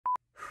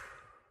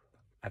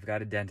I've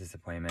got a dentist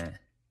appointment.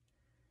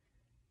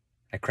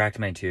 I cracked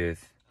my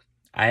tooth.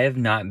 I have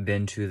not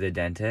been to the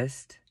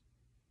dentist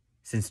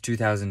since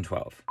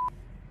 2012.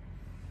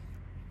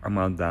 I'm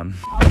well done.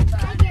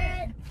 Hi,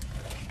 Garrett.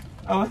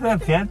 Oh, what's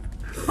up, kid?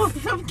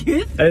 What's up,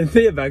 kid? I didn't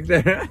see it back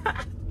there.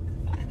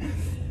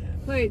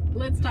 Wait,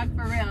 let's talk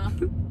for real.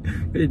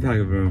 What are you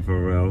talking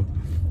for real?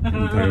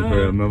 I'm talking for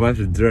real. My wife's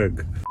a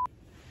jerk.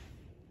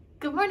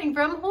 Good morning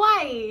from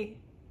Hawaii.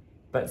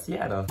 But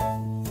Seattle.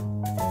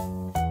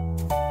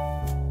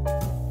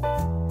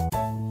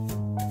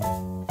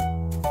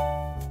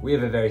 We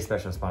have a very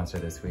special sponsor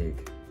this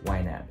week,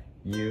 YNAB.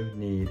 You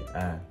need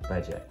a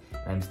budget.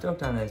 And I'm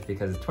stoked on this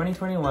because it's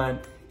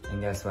 2021,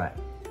 and guess what?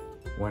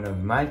 One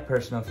of my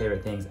personal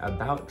favorite things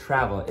about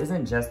travel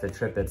isn't just the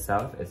trip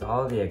itself, it's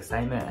all the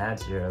excitement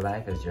adds to your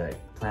life as you're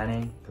like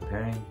planning,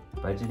 preparing,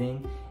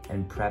 budgeting,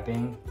 and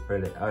prepping for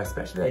the,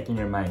 especially like in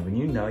your mind, when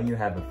you know you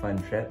have a fun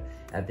trip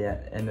at the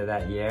end of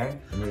that year,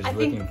 and you're just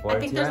looking forward to it. I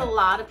think there's a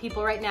lot of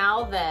people right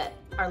now that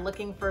are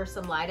looking for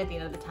some light at the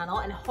end of the tunnel,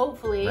 and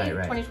hopefully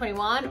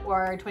 2021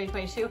 or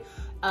 2022,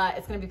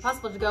 it's gonna be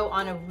possible to go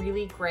on a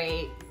really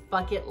great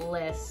bucket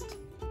list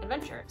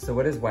adventure. So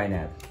what is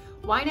YNAB?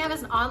 YNAB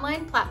is an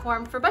online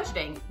platform for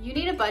budgeting. You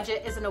Need a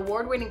Budget is an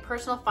award-winning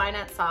personal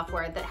finance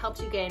software that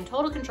helps you gain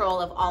total control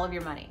of all of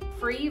your money.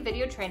 Free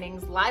video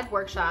trainings, live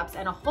workshops,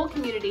 and a whole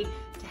community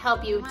to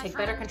help you take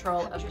better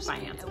control of your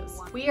finances.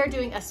 We are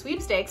doing a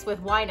sweepstakes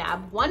with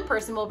YNAB. One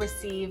person will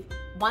receive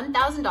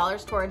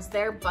 $1,000 towards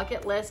their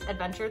bucket list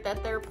adventure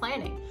that they're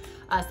planning.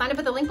 Sign up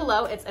at the link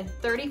below. It's a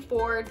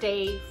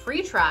 34-day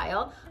free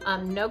trial,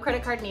 no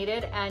credit card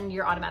needed, and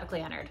you're automatically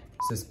entered.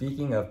 So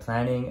speaking of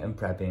planning and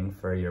prepping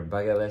for your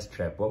bucket list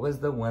trip, what was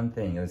the one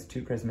thing, it was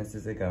 2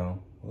 Christmases ago,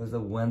 what was the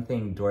one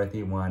thing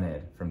Dorothy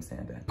wanted from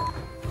Santa? What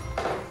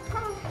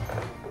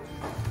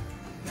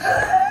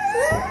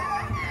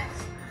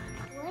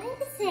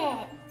is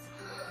it?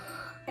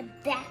 A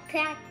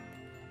backpack?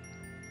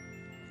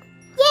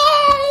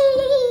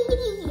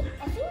 Yay!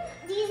 I think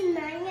these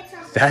magnets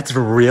are for That's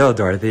real,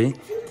 Dorothy. I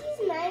think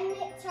these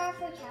magnets are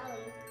for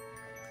Callie.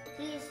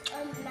 These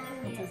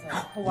magnets.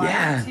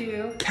 Yeah,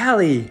 to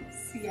Callie.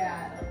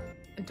 Seattle.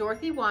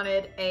 Dorothy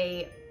wanted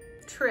a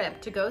trip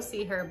to go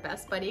see her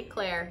best buddy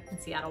Claire in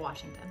Seattle,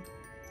 Washington.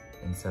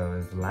 And so it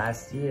was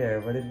last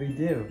year, what did we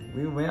do?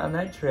 We went on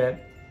that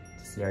trip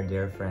to see our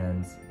dear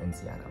friends in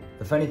Seattle.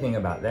 The funny thing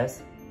about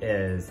this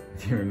is,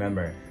 if you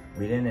remember,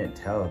 we didn't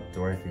tell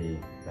Dorothy,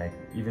 like,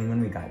 even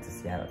when we got to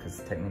Seattle,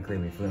 because technically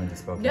we flew into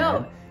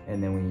Spokane,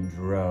 and then we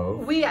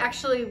drove. We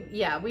actually,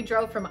 we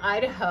drove from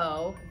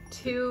Idaho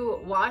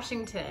to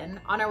Washington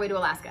on our way to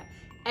Alaska.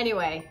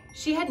 Anyway,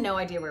 she had no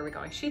idea where we were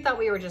going. She thought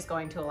we were just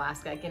going to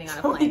Alaska, getting on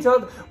a plane.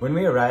 When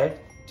we arrived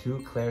to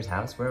Claire's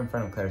house, we're in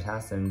front of Claire's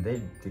house, and the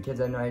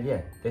kids had no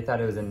idea. They thought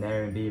it was an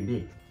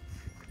Airbnb.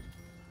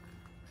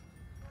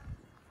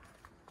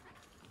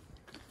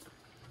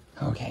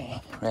 Okay,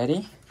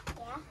 ready?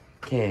 Yeah.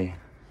 Okay,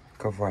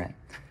 go for it.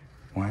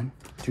 1,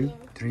 2,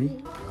 3.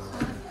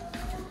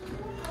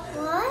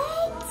 What?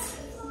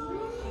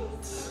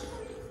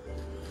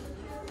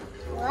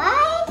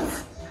 What?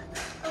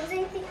 I was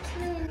thinking.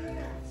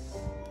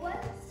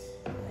 What?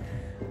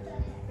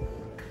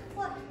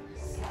 What?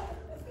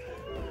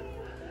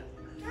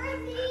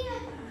 Dorothy,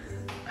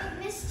 I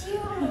missed you.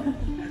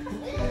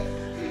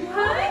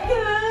 Hi,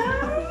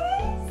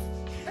 guys!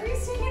 Are you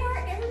staying at our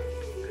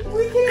Airbnb?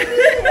 We can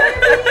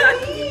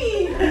be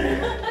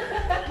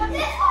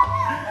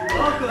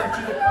Welcome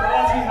to the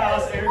Crosby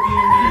House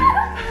Airbnb.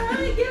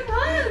 Hi, give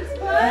hugs,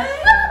 bud!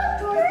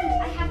 Dorothy,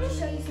 I have to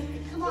show you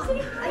something. Come on.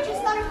 I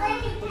just got it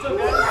ready. What's up,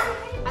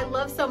 guys? I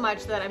love so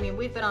much that, I mean,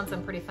 we've been on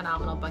some pretty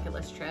phenomenal bucket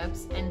list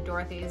trips, and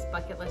Dorothy's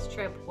bucket list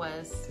trip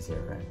was To see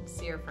her friend. to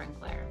see her friend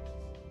Claire.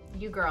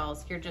 You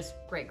girls, you're just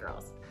great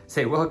girls.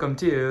 Say welcome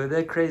to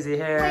the Crazy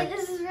Hair. Wait,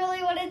 this is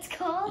really what it's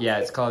called? Yeah,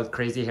 it's called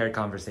Crazy Hair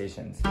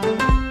Conversations.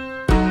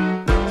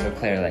 So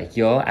Claire, like,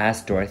 you'll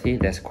ask Dorothy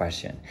this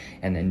question,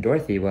 and then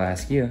Dorothy will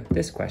ask you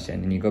this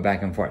question, and you go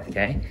back and forth,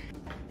 okay?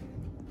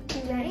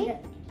 You ready?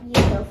 You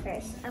go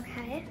first.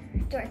 Okay.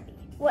 Dorothy,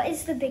 what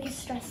is the biggest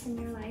stress in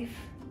your life?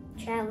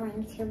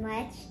 Traveling too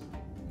much.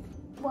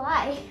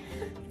 Why?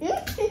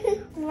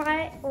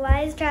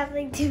 Why is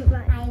traveling too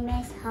much? I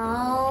miss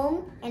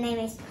home and I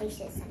miss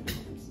places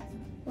sometimes.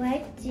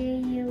 What do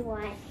you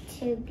want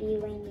to be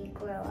when you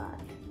grow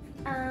up?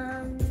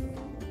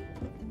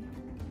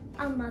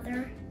 A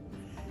mother.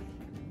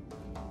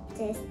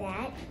 Just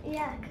that?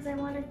 Yeah, because I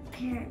want to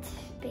parent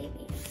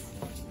babies.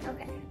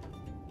 Okay.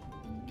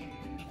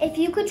 If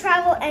you could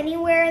travel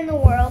anywhere in the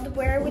world,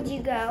 where would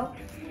you go?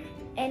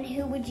 And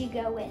who would you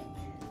go with?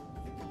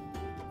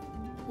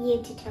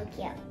 You to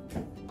Tokyo.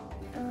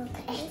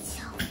 Okay. It's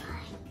so fun.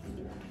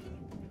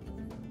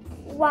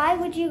 Why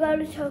would you go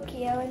to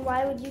Tokyo and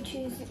why would you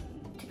choose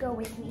to go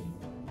with me?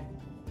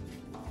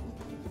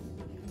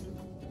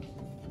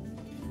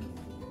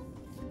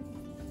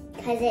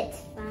 Because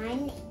it's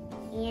fun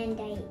and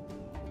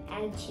I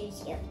would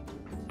choose you.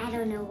 I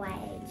don't know why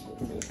I would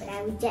choose you, but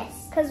I would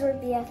just. Because we're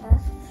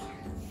BFF.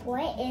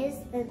 What is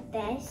the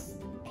best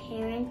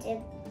parent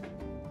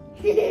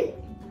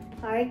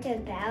part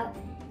about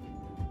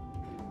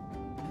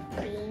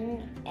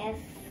being a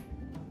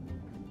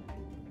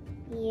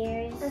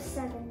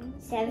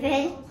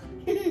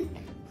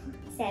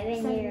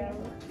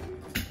 7-year-old?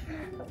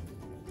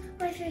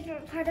 My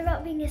favorite part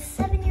about being a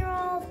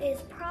 7-year-old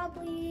is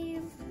probably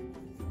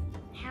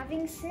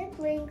having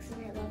siblings,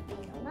 and I love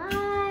being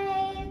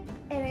alive,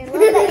 and I love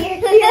that you're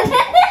here.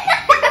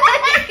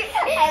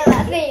 I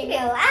love being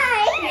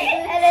alive,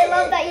 and I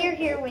love that you're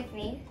here with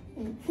me.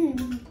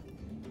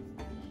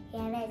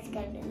 Yeah, that's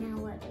good. Now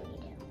what do we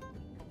do?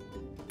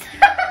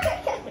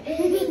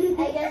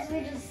 I guess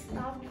we just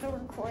stop the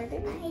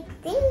recording. I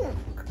think.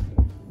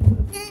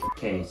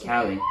 Okay,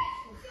 Callie.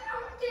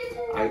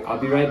 I'll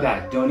be right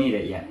back. Don't eat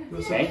it yet.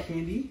 Okay?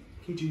 Candy?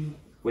 Could you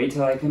Wait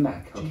till I come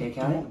back. Okay,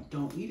 Callie?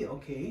 don't eat it,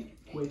 okay?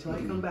 Wait till I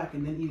come back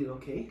and then eat it,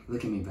 okay?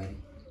 Look at me, buddy.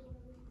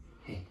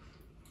 Hey,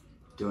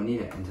 don't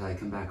eat it until I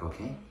come back,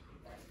 okay?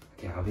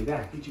 Okay, I'll be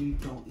back. Hey, Junie,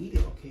 don't eat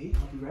it, okay?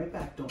 I'll be right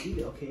back. Don't eat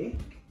it, okay?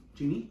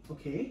 Junie,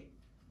 okay?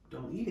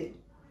 Don't eat it.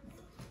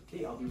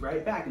 Okay, I'll be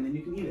right back and then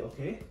you can eat it,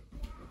 okay?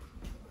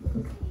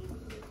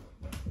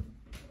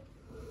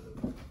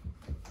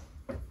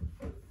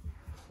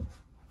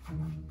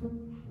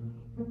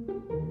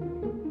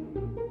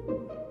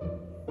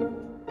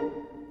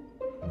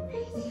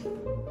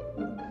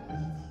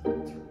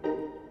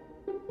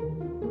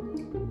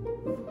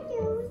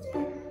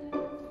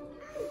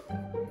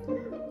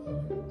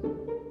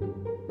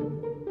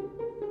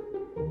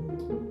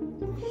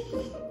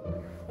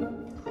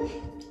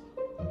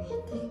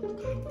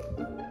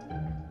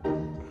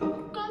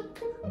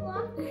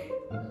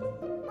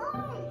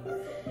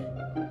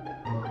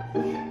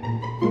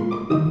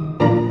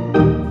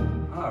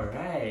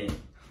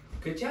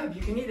 Good job,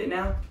 you can eat it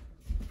now.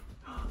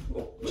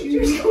 Oh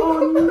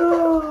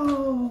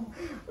no!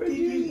 Did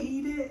you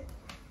eat it?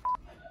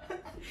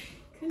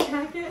 Can you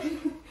hack it?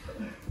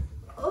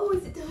 Oh,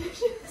 is it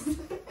delicious?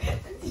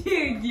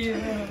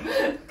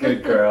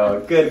 Good girl,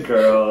 good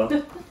girl.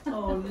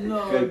 Oh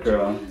no. Good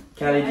girl.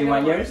 Callie, do you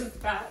want yours?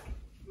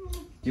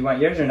 Do you want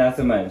yours or not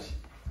so much?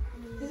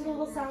 Is it a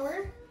little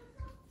sour?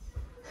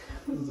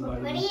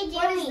 What are you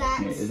doing?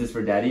 Here, is this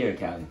for Daddy or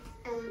Callie?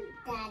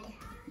 Dad.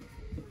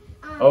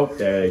 Oh,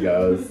 there it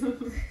goes.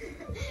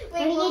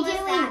 What are you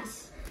doing?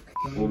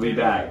 We'll be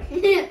back.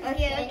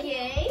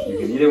 Okay. You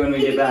can eat it when we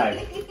get back.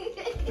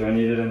 Don't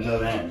eat it until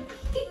then.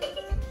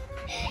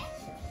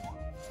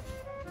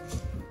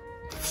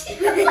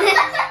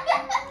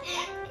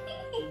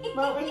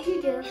 What would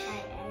you do if I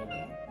ate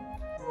it?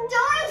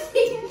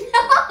 Dorothy,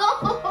 no!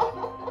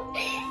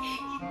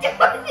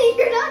 Dorothy,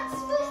 you're not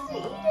supposed to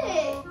eat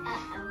it.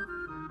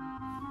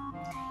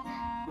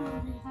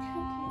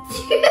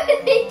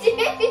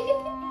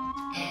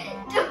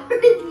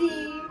 Dorothy.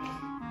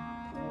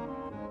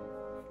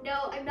 No,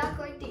 I'm not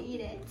going to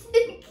eat it. I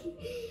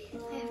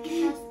have to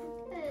trust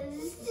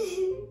this.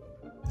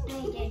 I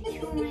did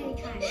too many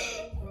times.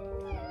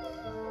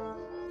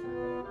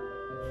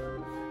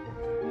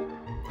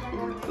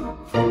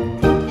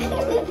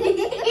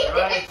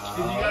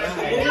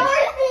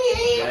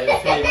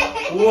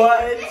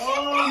 What?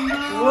 Oh no!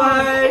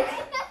 What?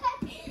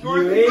 You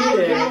ate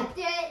it?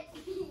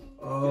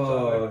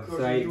 Oh, Oh,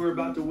 so you were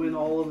about to win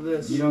all of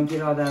this. You don't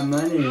get all that I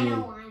money.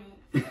 don't want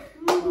it.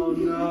 Oh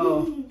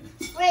no.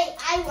 Wait,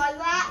 I won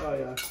that? Oh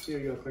yeah, here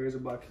you go, Claire, here's a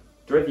buck.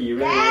 Dorothy, you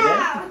really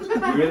ate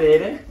it? You really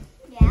ate it?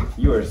 Yeah.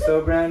 You are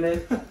so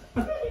grounded.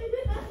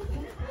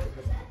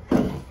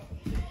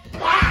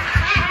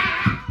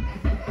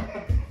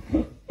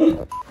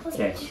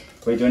 Okay.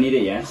 Wait, don't eat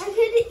it yet? I'm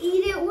gonna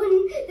eat it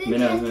when the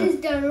test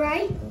is done,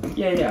 right?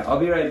 Yeah. I'll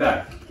be right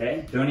back.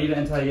 Okay? Don't eat it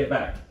until I get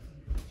back.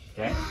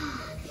 Okay?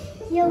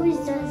 He always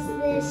does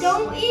this.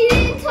 Don't eat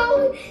it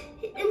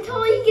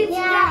until he gets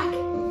back.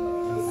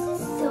 This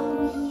is so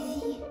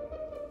easy.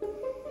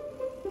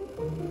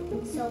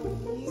 So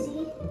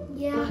easy?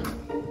 Yeah.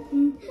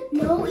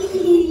 No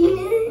eating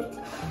it.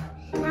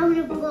 I'm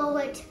gonna blow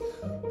it.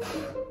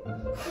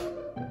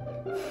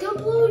 Don't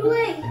blow it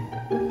away.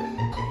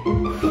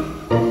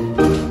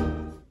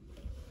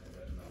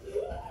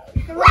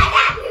 What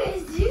are you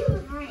guys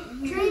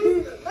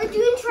doing? We're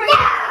doing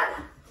trials.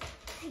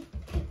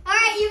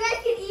 Alright, you guys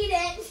can eat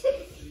it.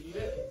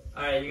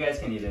 Alright, you guys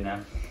can eat it now.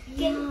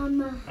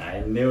 Yum.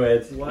 I knew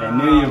it. Wow. I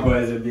knew you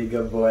boys would be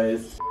good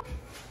boys.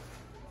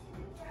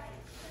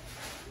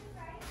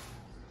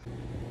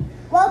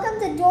 Welcome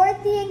to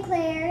Dorothy and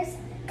Claire's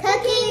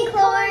Cooking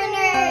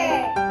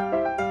Corner.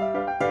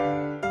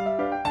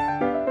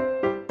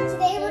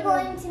 Today we're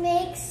going to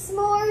make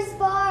s'mores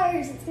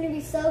bars. It's going to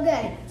be so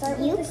good.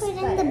 You put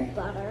in the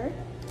butter.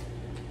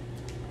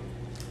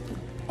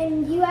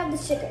 And you add the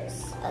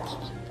sugars.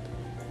 Okay.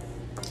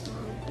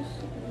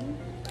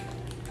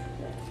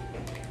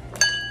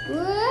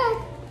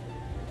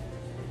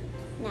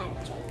 Not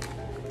a joke.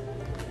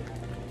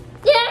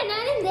 Yeah,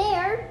 not in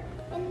there.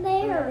 In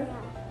there.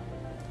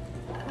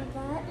 Like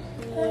that.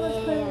 Then let's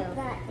put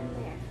that in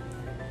there.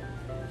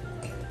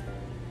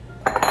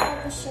 Add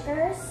the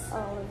sugars.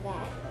 All of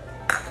that.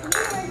 I'm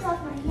gonna rinse off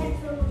my hands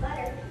with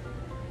butter.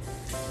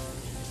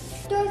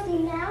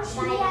 Now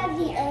should we add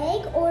the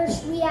egg or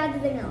should we add the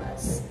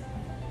vanillas?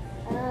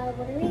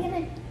 What are we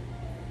gonna?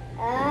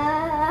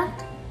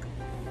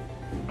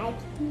 I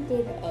can do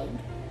the egg.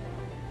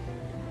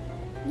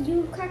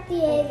 You crack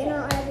the egg and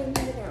I'll add in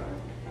the vanilla.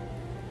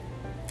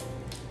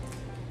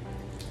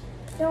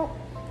 Don't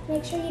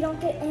make sure you don't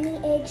get any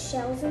egg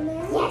shells in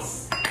there.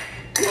 Yes.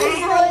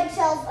 No egg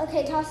shells.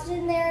 Okay, toss it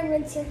in there and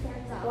rinse your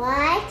hands off.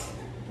 What?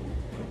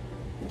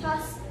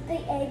 Toss the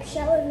egg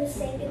shell in the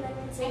sink and then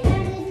rinse it. I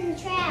found it in the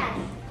trash.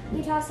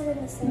 You toss it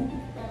in the sink.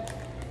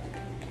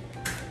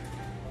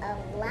 A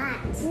lot.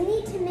 We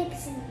need to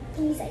mix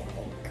these, I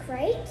think,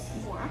 right?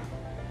 Yeah.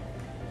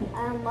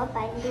 What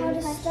button do How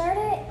to start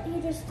it, you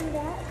just do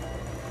that.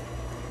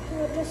 Do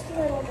it just a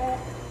little bit,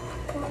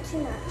 not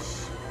too much.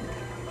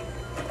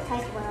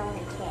 Because we're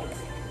only kids.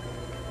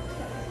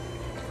 Okay.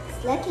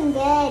 It's looking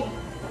good.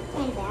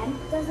 Kind of bad.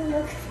 Doesn't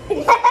look good.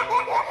 It's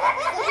looking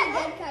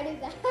good, kind of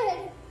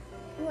bad.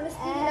 You want to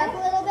speed it up a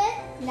little bit?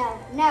 No.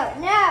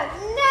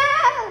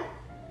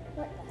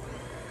 What the?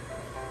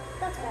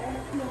 That's better.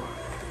 Yeah.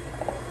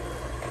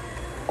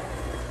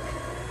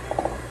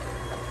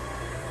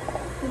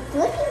 It's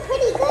looking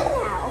pretty good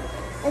now.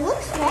 It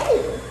looks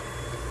ready.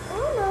 I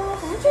don't know.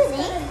 Don't you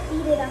think?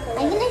 Beat it up a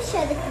little. I'm going to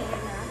show the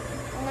camera.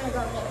 I'm going to go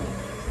get it.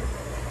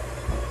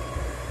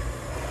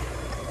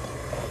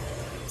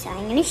 So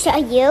I'm going to show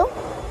you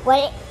what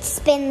it's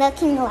been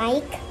looking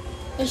like.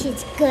 This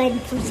is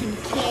good for some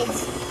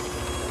kids.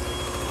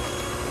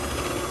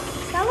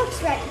 That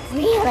looks ready.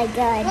 Really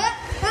good.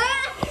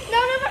 No,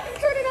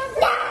 turn it off.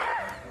 No!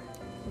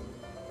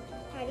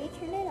 How do you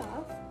turn it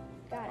off?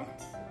 Got it.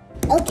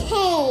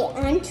 Okay,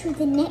 on to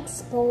the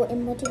next bowl.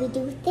 And what do we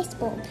do with this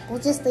bowl? We'll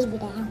just leave it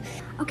down.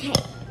 Okay,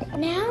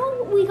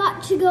 now we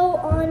got to go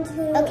on to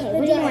the Okay,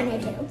 what do you want to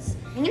do?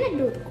 I'm going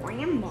to do the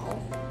gram bowl.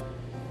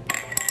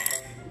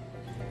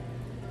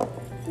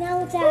 Now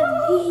let's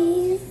add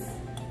these.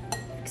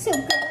 So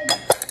good.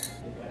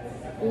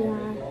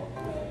 Yeah,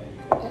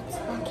 it's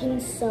looking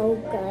so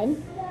good.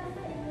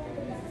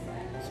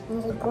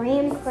 Smells like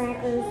graham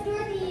crackers.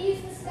 Dorothy,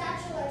 use the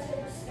spatula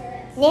to stir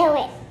it. Nail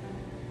it.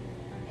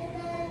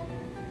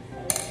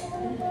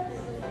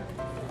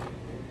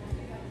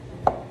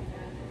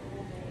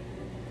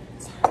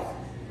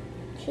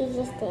 She's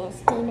just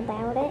asking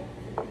about it.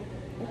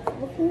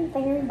 It's looking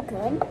very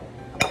good.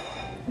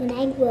 When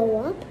I grow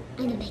up,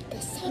 I'm gonna make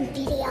the same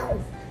video.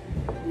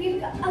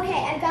 Okay,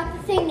 I've got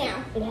the thing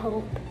now. I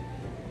hope.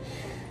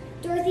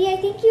 Dorothy, I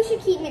think you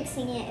should keep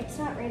mixing it. It's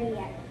not ready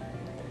yet.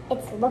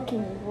 It's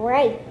looking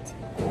great.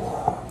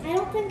 I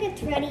don't think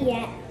it's ready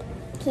yet.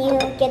 Can you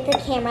get the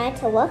camera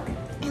to look?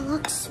 It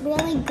looks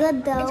really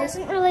good though. It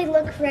doesn't really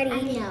look ready.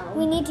 I know.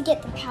 We need to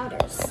get the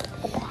powders.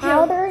 The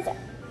powders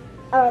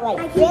are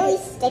like really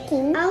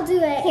sticking. I'll do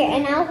it. Here,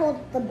 and I'll hold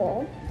the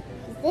bowl.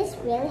 Is this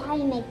really how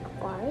you make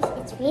bars?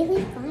 It's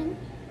really fun.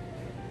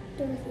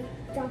 Dorothy,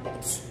 drop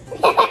it.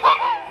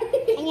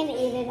 I'm gonna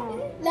eat it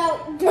out. No,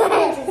 drop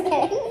it. Just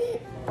kidding.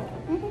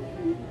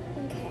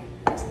 Okay.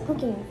 It's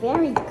looking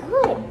very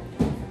good.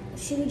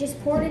 Should we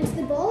just pour it into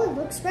the bowl? It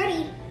looks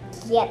ready.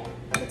 Yep.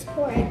 Let's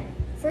pour it.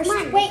 First,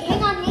 wait,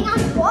 hang on.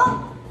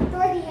 Whoa!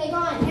 Dorothy, hang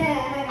on.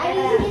 Yeah. I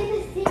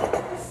need to get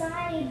the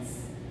sides.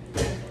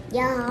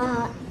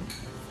 Yeah.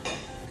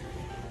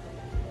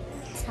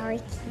 Sorry.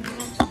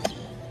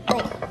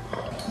 But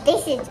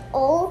this is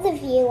all the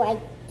view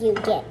you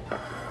get.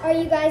 Are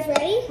you guys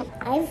ready?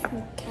 I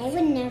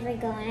would never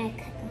go on a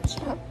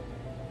cooking show.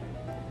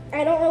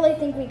 I don't really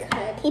think we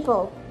could.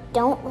 People,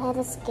 don't let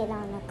us get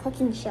on a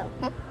cooking show.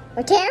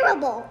 We're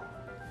terrible.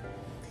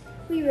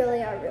 We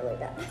really are really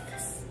bad at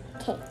this.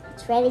 Okay,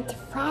 it's ready to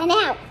find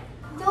out.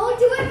 Don't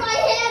do it by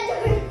hand,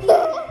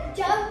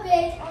 Dorothy. Dump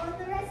it on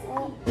the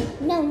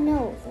recipe.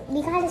 No.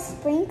 We gotta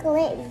sprinkle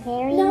it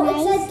very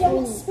nicely. No, it said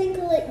don't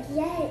sprinkle it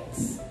yet.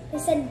 It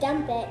said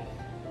dump it.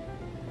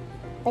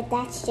 But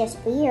that's just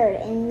weird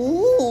and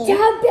mean.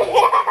 Dump it!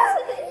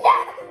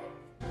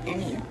 I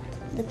mean,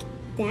 look at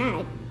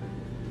that.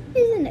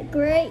 Isn't it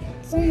great?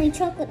 It's only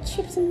chocolate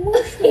chips and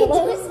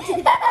marshmallows.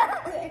 Is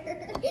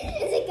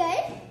it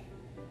good?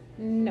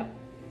 No.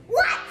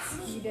 What?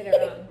 You did it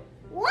wrong.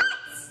 What?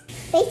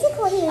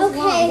 Basically, it's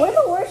wrong. We're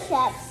the worst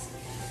chefs.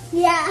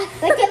 Yeah.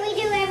 But did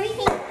we do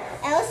everything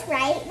else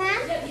right,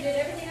 Mom? Yep, you did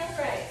everything else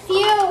right.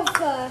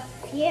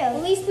 Phew.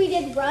 At least we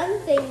did one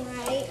thing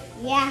right.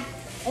 Yeah.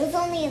 It was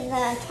only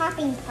the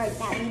topping part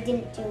that we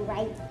didn't do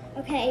right.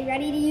 Okay,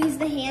 ready to use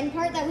the hand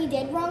part that we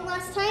did wrong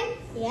last time?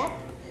 Yep.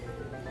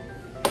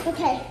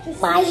 Okay.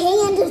 My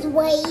hand is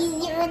way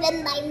easier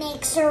than my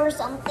mixer or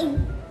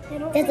something.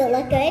 Does it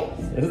look good?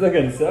 It's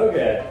looking so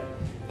good.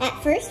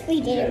 At first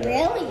we did it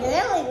really,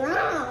 really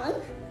wrong.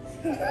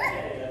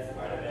 Okay, that's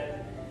part of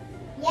it.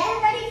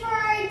 Yeah, ready for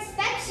our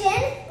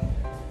inspection.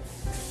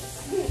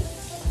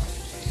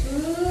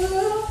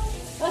 Ooh.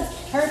 That's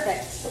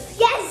perfect.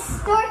 Yes!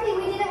 Dorothy,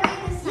 we did it right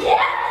this time. Yes!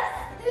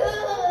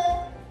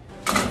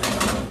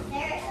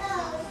 There it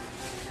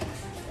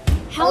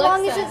goes. How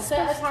long is it?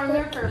 Set a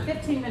timer for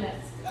 15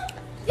 minutes.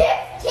 15?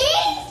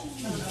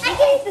 I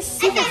thought it was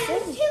 2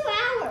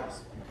 hours.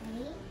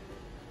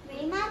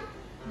 Ready, Mom?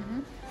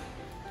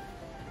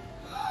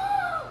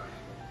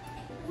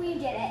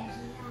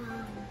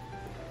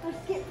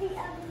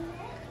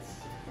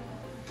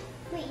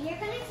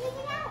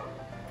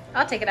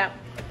 take it out.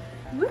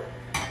 Woo.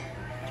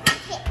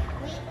 Okay,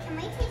 wait, can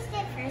we taste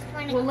it first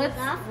when it Well, cools let's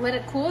off? let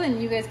it cool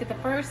and you guys get the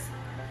first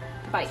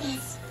bite.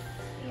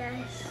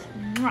 Yes.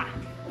 Mwah.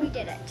 We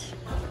did it.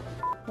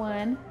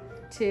 1,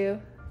 2,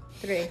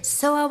 3.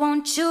 So I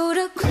want you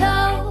to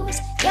close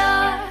your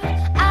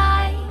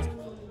eyes.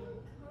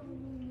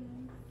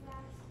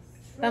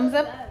 Thumbs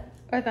up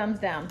or thumbs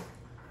down?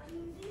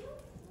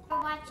 For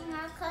watching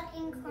our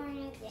cooking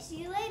corner.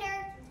 See you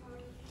later.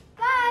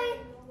 Bye.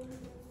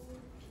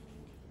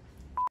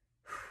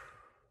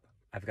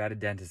 I've got a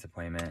dentist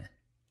appointment.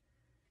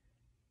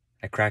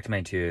 I cracked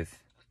my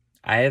tooth.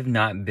 I have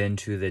not been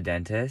to the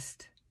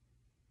dentist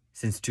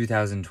since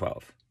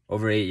 2012,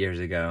 over 8 years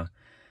ago.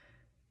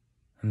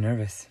 I'm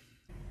nervous.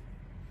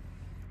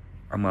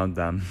 I'm all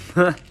done.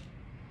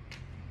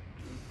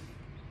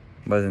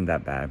 Wasn't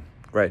that bad.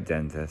 Great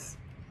dentist.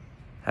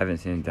 Haven't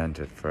seen a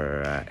dentist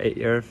for 8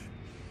 years.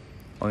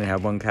 Only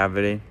had one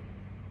cavity.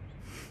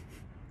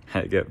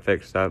 Had to get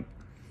fixed up.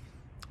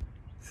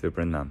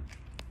 Super numb.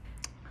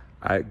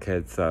 Alright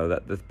kids, so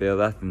let this be a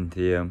lesson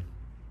to you.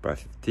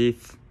 Brush your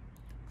teeth.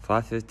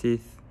 Floss your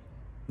teeth.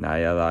 Not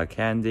eat a lot of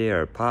candy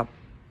or pop.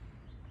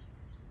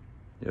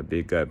 You'll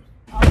be good.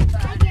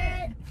 Hi,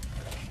 Garrett.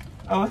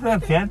 Oh, what's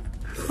up, kid?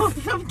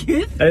 What's up,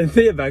 kid? I didn't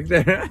see you back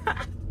there.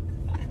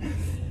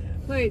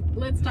 Wait,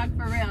 let's talk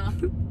for real.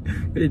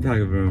 What are you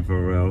talking about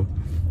for real?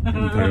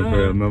 I'm talking for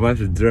real. My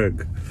wife's a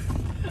jerk.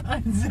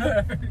 A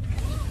jerk.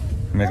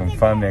 Making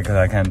fun of me because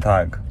I can't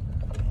talk.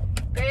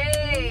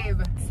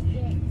 Babe.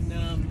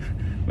 Numb.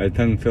 My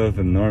tongue feels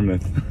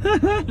enormous.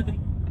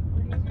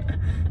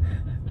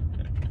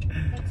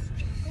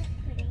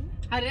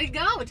 How did it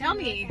go? Tell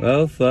me.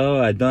 Well,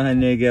 so I don't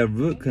need to get a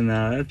root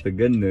canal. That's the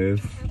good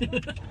news.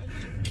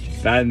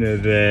 Bad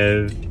news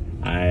is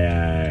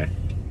I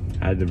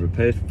had to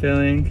replace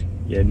filling,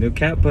 get a new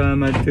cap put on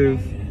my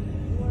tooth.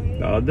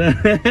 It's all done.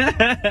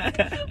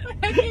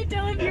 I can't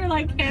tell if you're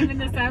like handing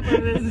this up or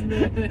this is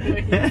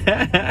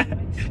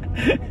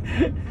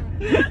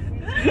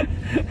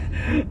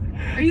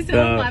Are you still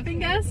on laughing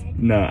gas?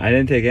 No, I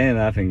didn't take any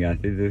laughing gas.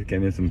 They just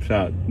gave me some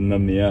shots to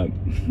numb me up.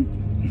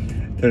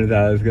 Turns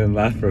out it was gonna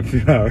last for a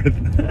few hours.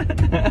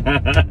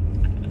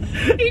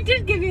 He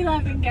did give you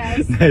laughing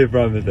gas. I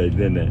promise I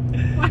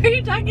didn't. Why are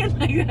you talking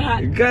like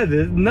that? Because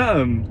it's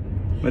numb.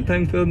 My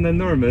tongue feels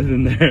enormous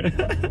in there.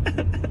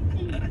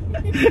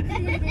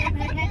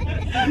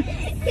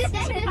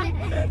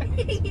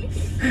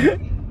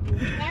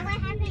 Now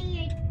what happened to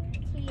your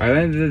I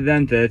went to the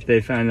dentist. They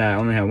found out I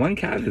only had one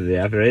cavity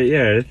after 8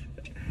 years.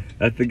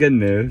 That's the good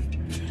news.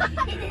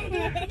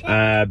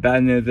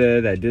 Bad news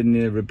is I did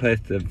need to replace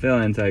the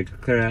filling so I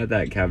could clear out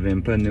that cavity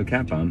and put a new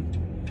cap on.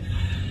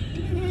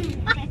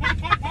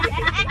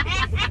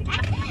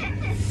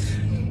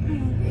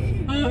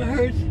 Oh, it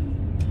hurts.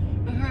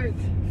 It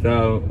hurts.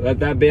 So let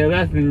that be a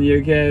lesson,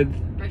 you kids.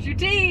 Brush your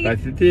teeth.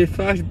 Brush your teeth,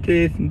 floss your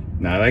teeth.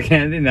 Not like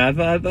candy, not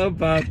sauce, soap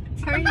pop.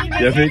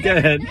 You'll be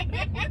good.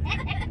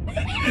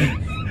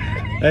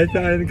 It's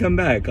time to come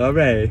back. All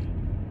right.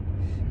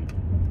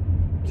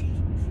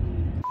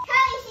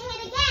 Kelly, sing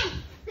it again.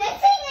 Let's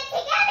sing it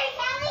together,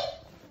 Kelly.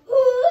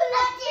 Ooh,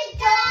 let your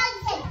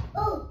dogs in.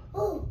 Ooh,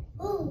 ooh,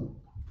 ooh.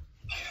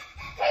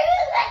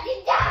 Ooh, let your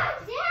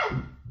dogs in.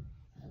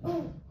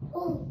 Ooh,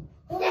 ooh,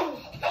 ooh.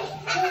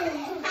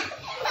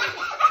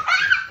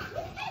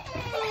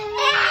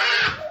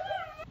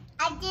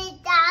 I did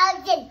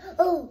dogs in.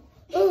 Ooh,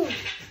 ooh.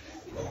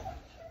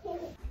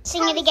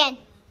 Sing it again.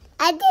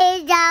 I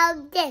did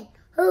dogs in.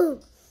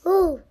 Ooh,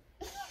 ooh.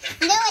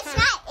 No, it's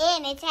not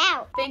in, it's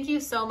out. Thank you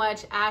so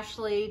much,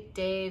 Ashley,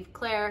 Dave,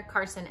 Claire,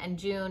 Carson, and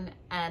June,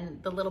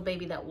 and the little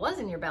baby that was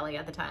in your belly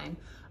at the time.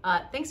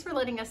 Thanks for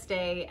letting us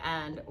stay,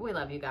 and we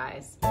love you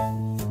guys.